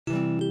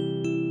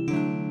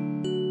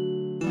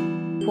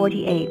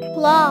48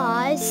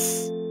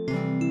 plus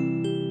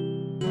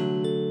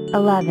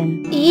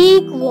 11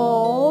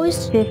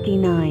 equals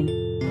 59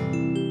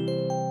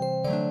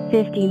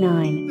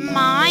 59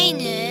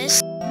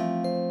 minus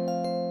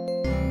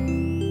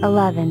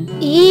 11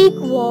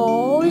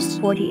 equals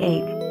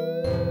 48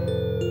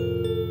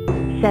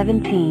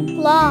 17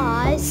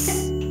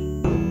 plus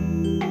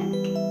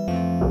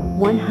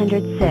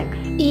 106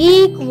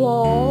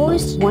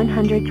 equals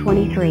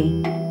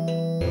 123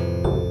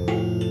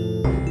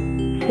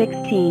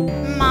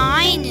 16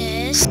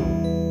 minus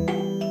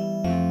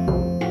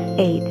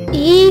 8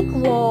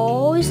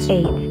 equals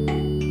 8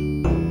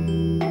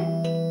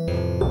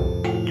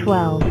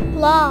 12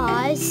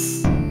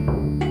 plus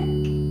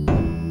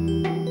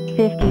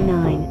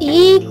 59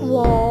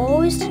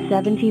 equals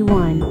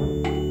 71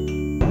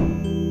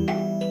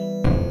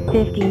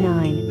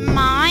 59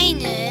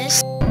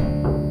 minus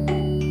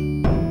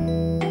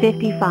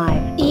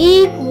 55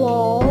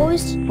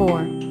 equals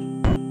 4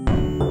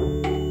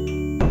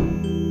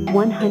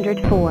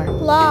 104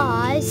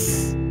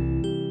 plus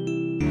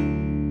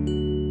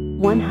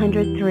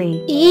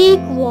 103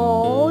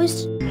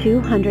 equals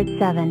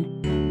 207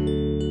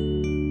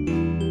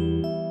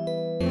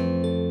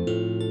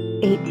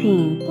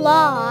 18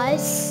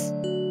 plus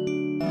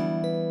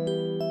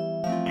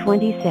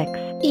 26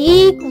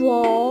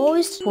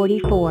 equals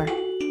 44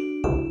 4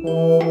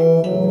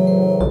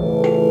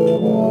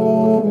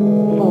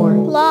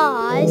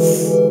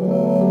 plus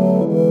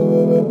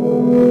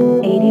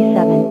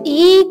 87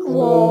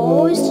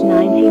 equals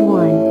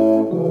 91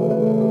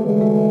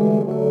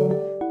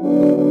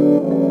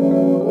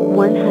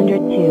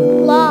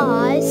 102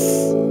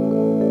 plus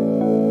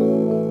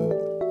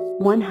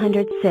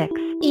 106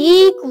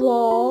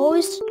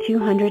 equals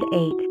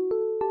 208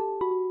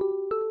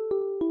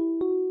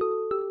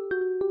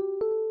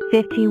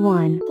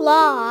 51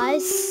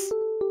 plus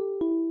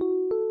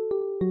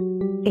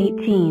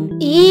 18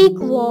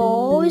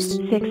 equals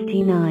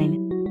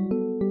 69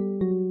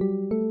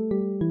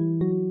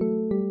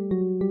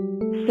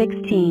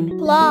 16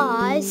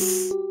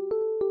 plus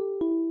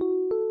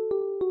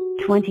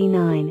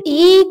 29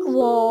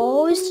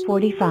 equals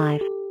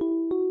 45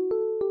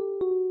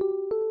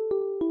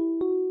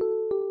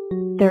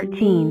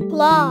 13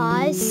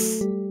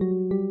 plus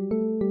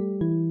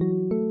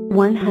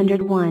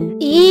 101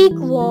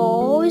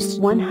 equals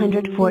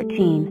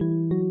 114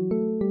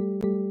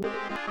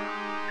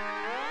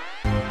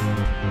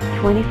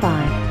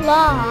 25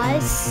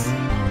 plus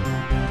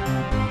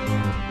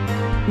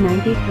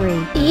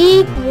 93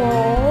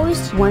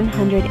 equals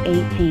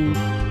 118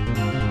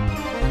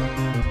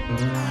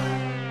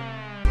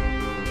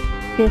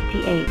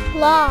 58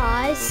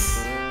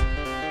 plus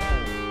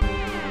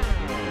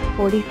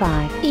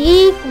 45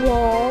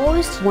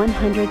 equals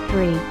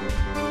 103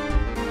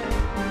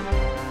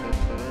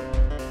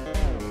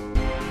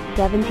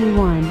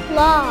 71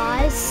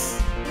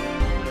 plus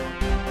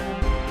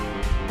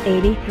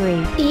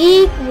 83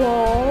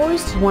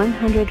 equals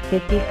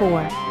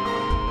 154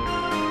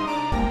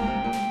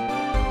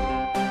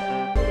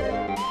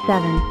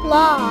 7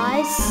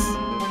 plus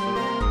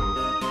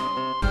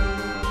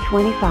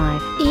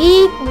 25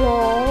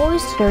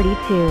 equals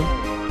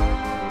 32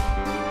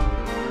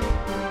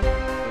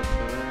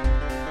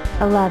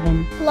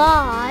 11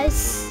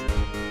 plus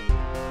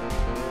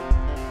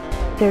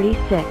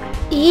 36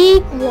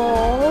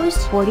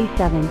 equals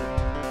 47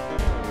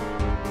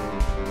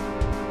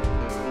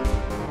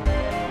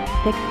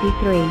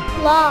 63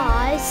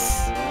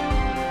 plus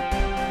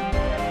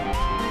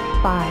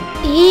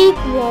 5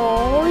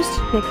 equals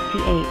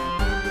 68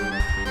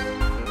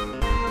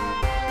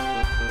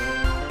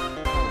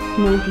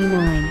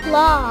 99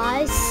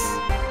 plus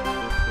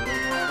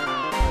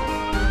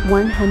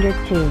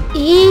 102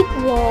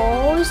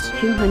 equals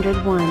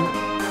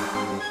 201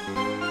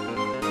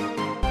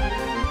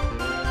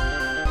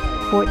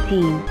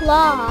 14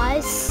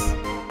 plus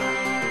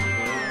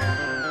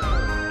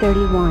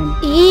 31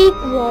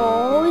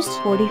 equals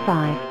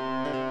 45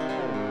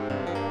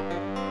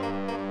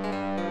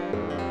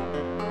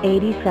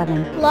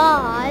 87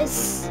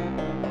 plus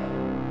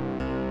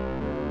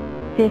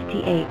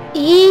 58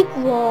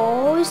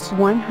 equals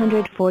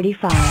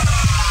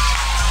 145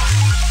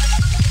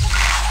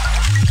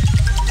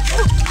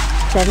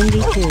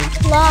 72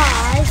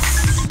 plus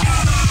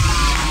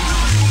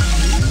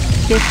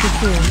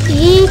 52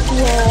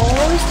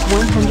 equals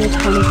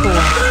 124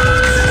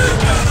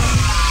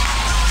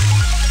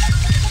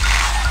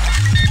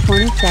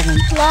 27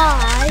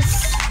 plus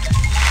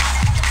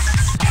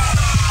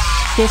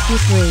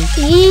 53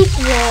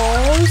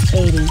 equals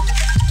 80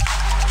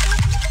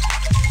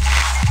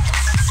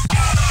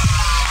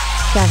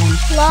 7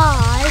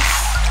 plus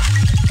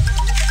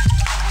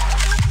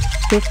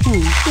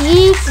 15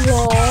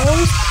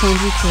 equals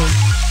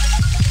 22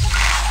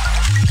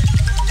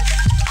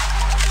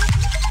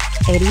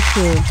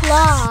 82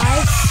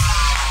 plus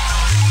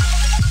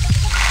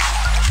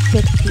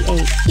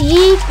 68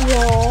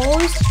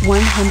 equals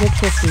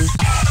 150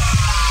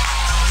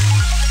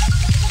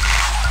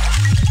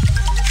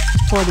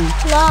 40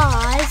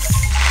 plus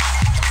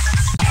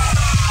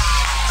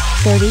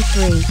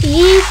 33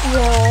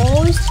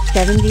 equals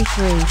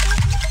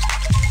 73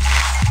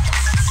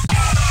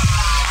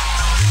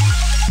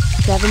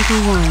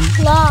 71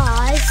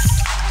 plus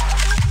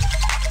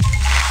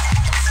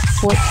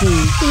 14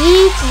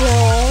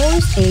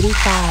 equals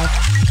 85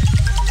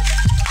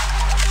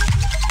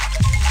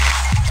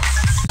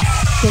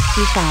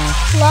 65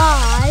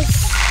 plus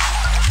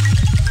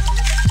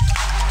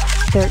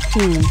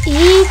 13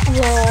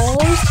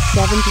 equals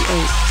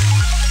 78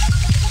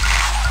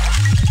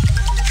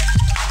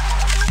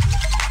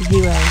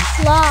 0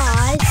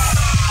 plus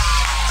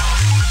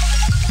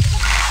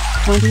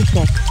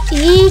 26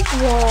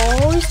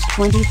 equals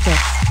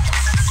 26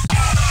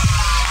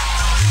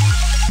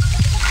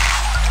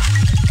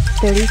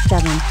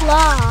 37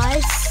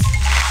 plus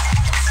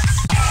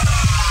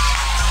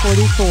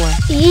 44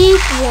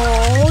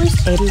 equals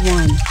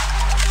 81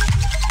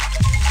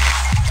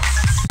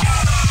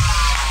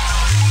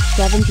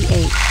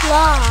 78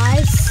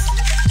 plus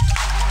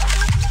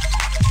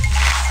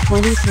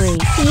 23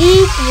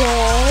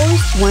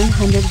 equals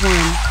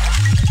 101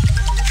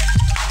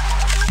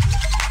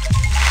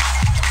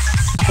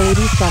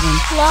 87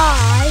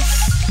 plus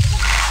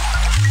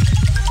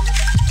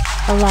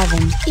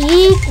 11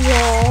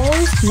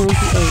 equals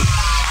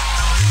 98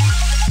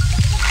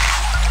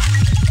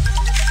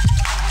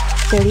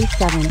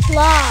 37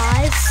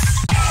 plus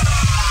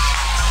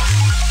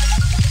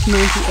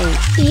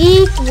 98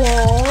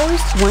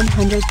 equals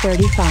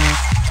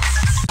 135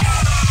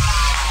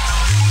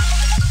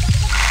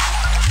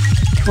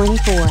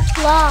 24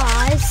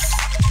 plus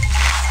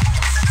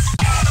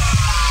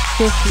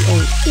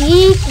 58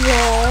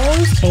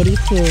 equals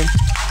 82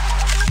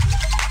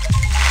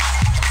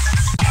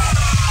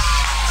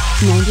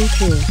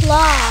 92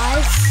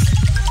 plus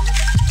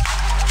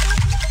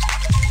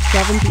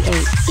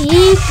 78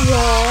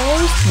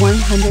 equals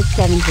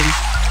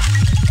 170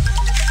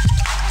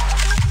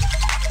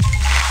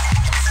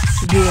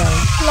 0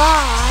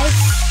 plus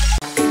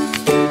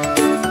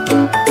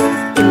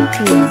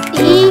 18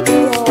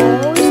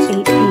 equals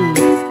 18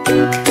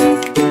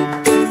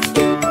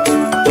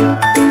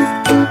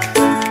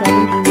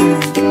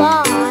 79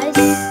 plus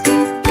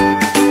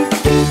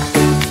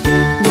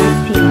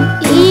 19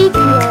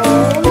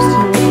 equals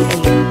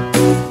 98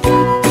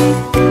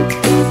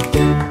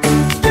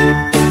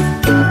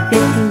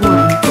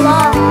 51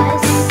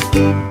 plus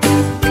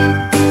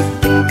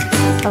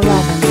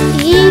 11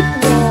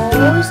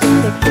 equals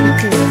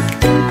 62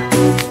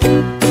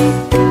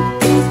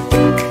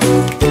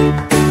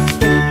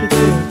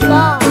 62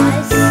 plus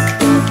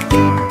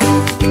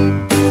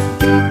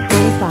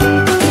 25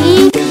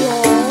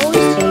 equals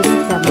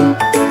 87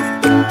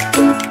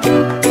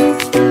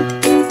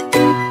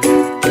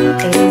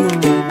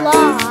 89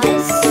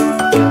 plus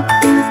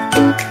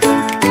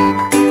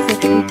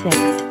 66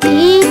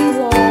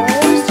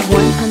 equals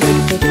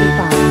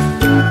 155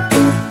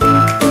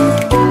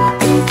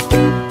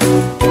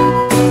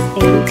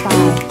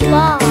 85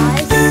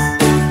 plus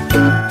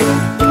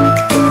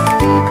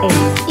 8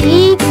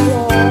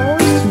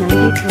 equals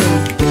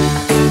 93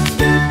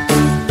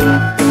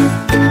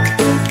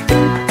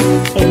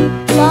 8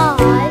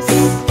 plus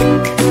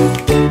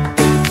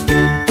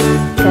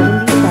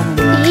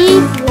 77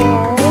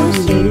 equals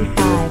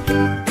 85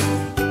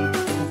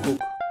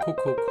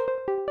 Kuckuck.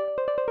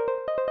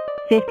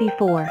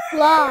 54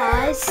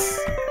 plus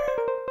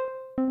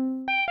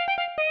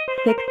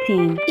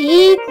 16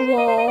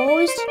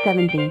 equals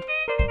 70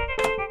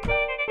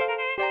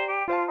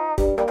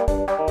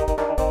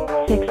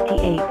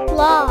 68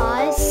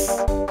 plus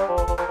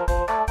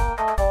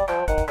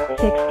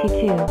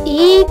 62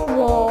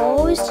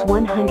 equals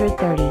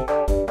 130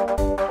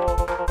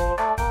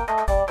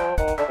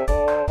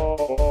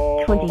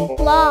 20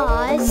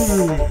 plus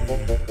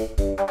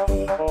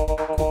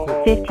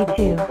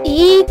 52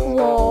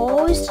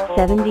 equals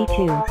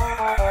 72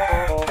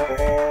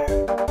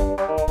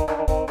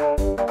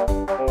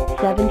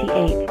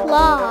 78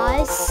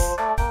 plus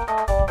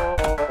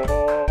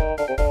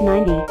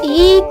 90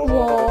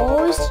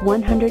 equals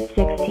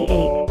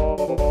 168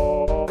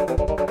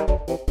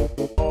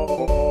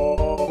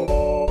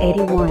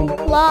 81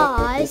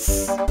 plus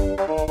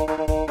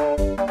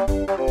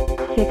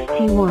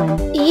 61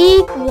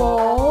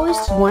 equals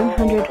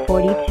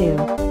 142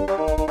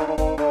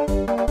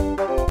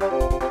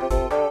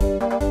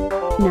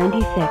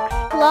 96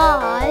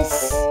 plus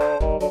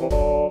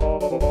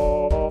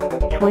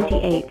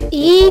 28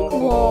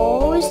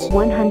 equals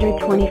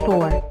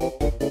 124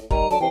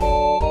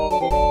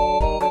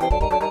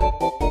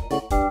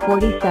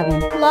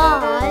 47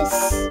 plus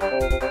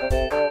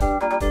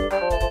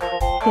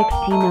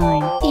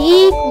 69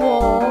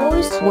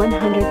 equals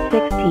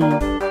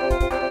 116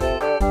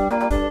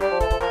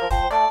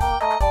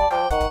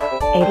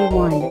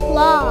 81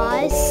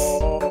 plus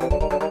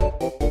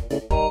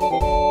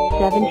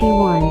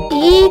 71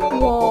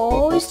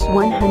 equals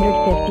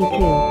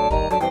 152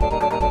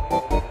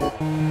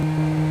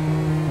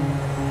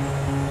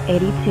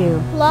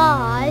 82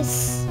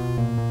 plus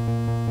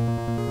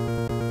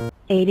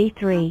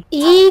 83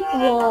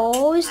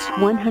 equals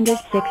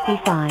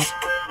 165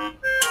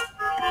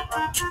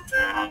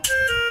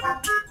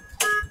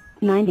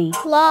 90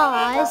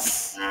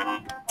 plus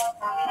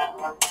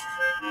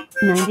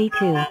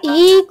 92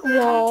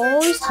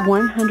 equals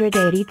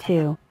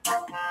 182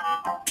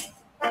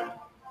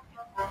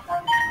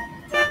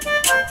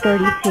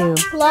 32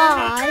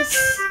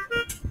 plus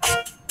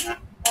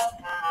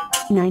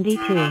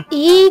 92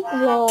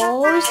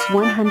 equals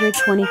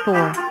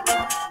 124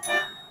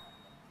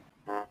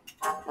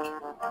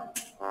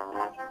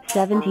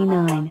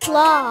 79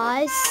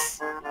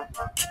 plus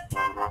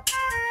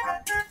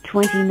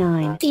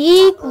 29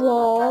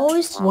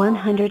 equals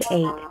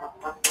 108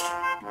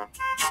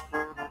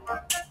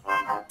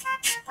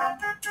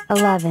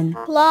 11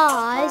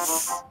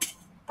 plus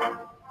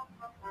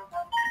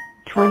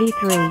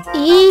 23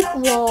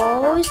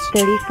 equals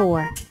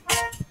 34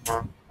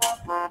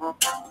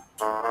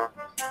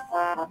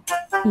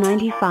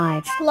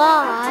 95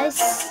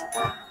 plus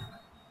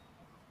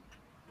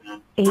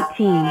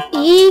 18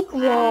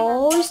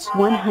 equals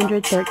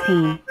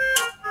 113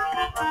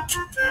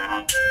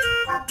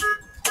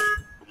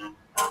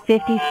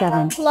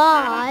 57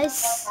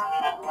 plus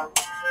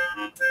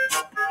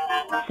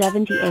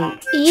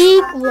 78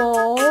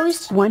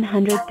 equals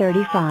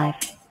 135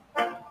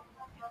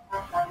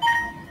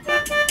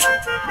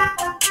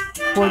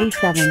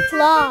 47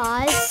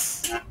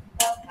 plus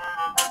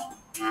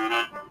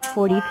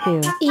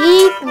 42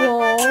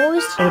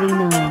 equals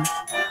 89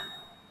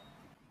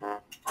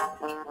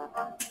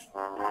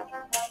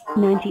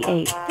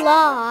 98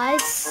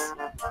 plus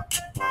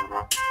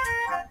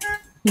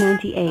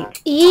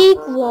 98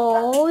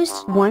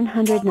 equals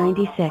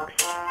 196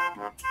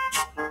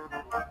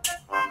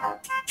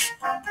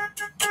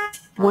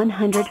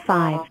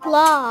 105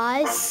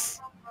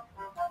 plus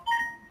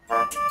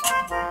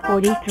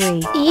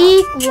 43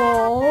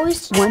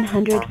 equals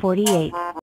 148